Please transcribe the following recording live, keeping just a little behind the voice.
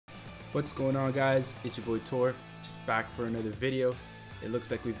What's going on, guys? It's your boy Tor, just back for another video. It looks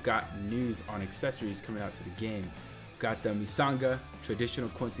like we've got news on accessories coming out to the game. We've got the Misanga, traditional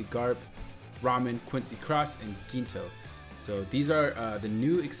Quincy garb, Ramen, Quincy cross, and Ginto. So these are the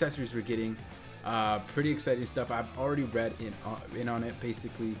new accessories we're getting. Pretty exciting stuff. I've already read in on it.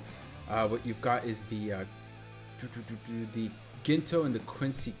 Basically, what you've got is the Ginto and the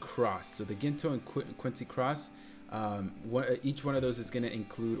Quincy cross. So the Ginto and Quincy cross. Each one of those is going to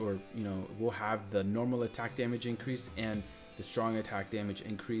include, or will have the normal attack damage increase and the strong attack damage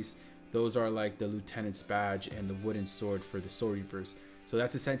increase. Those are like the lieutenant's badge and the wooden sword for the soul reapers. So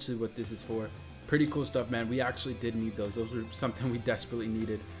that's essentially what this is for. Pretty cool stuff, man. We actually did need those. Those were something we desperately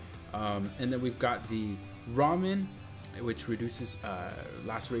needed. And then we've got the Ramen, which reduces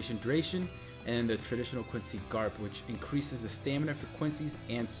laceration duration, and the traditional Quincy garb, which increases the stamina for Quincy's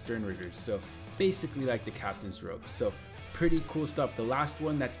and stern riggers. So basically like the captain's robe. So pretty cool stuff. The last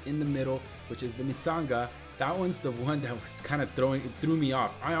one that's in the middle, which is the Misanga, that one's the one that was kind of threw me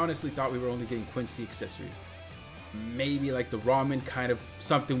off. I honestly thought we were only getting Quincy accessories. Maybe like the Ramen, kind of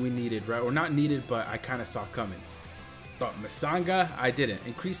something we needed, right? Or not needed, but I kind of saw coming. But Misanga, I didn't.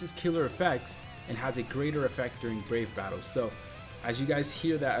 Increases killer effects and has a greater effect during brave battles. So as you guys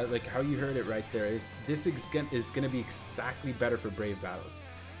hear that, like how you heard it right there, this is gonna be exactly better for brave battles.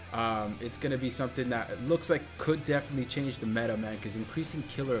 It's going to be something that looks like could definitely change the meta, man, because increasing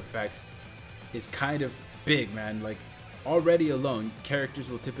killer effects is kind of big, man. Like already alone, characters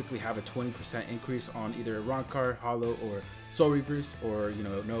will typically have a 20% increase on either Rankar, Hollow, or Soul Reapers, or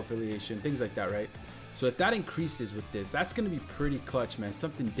no affiliation, things like that, right? So if that increases with this, that's going to be pretty clutch, man,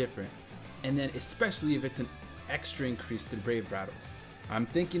 something different. And then especially if it's an extra increase to brave battles. I'm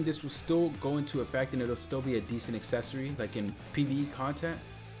thinking this will still go into effect and it'll still be a decent accessory, like in PvE content.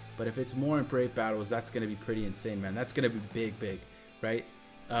 But if it's more in brave battles, that's going to be pretty insane, man. That's going to be big, right?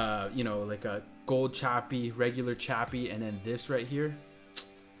 Like a gold chappy, regular chappy, and then this right here,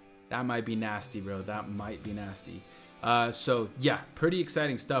 that might be nasty, bro. That might be nasty. So yeah, pretty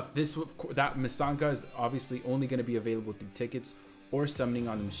exciting stuff. That Misanga is obviously only going to be available through tickets or summoning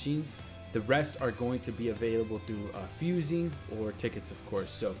on the machines. The rest are going to be available through fusing or tickets, of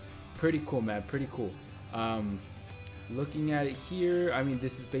course. So pretty cool, man. Pretty cool. Looking at it here, I mean,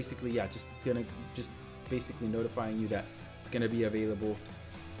 this is basically, yeah, just basically notifying you that it's gonna be available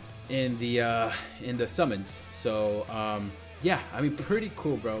in the summons. So yeah, I mean, pretty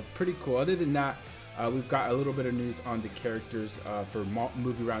cool, bro. Pretty cool. Other than that, we've got a little bit of news on the characters for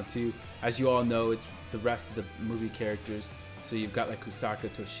movie round 2. As you all know, it's the rest of the movie characters. So you've got like Kusaka,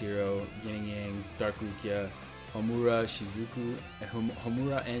 Toshiro, Yin Yang, Dark Rukia, Homura,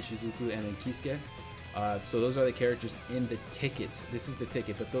 and Shizuku, and then Kisuke. So those are the characters in the ticket. This is the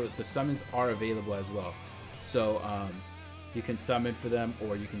ticket, but the summons are available as well. So you can summon for them,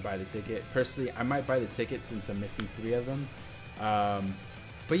 or you can buy the ticket. Personally, I might buy the ticket since I'm missing 3 of them.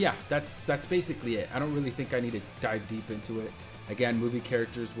 But yeah, that's basically it. I don't really think I need to dive deep into it. Again, movie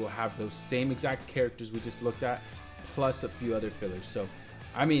characters will have those same exact characters we just looked at, plus a few other fillers. So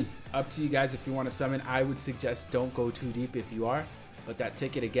I mean, up to you guys if you want to summon. I would suggest don't go too deep if you are. But that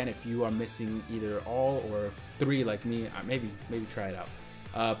ticket, again, if you are missing either all or 3 like me, maybe try it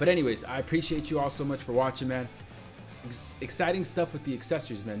out. But anyways, I appreciate you all so much for watching, man. Exciting stuff with the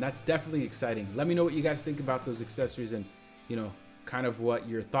accessories, man. That's definitely exciting. Let me know what you guys think about those accessories, and kind of what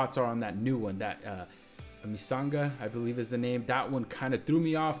your thoughts are on that new one. That Misanga, I believe is the name. That one kind of threw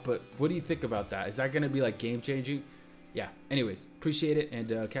me off, but what do you think about that? Is that going to be like game changing? Yeah, anyways, appreciate it,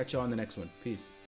 and catch you all on the next one. Peace.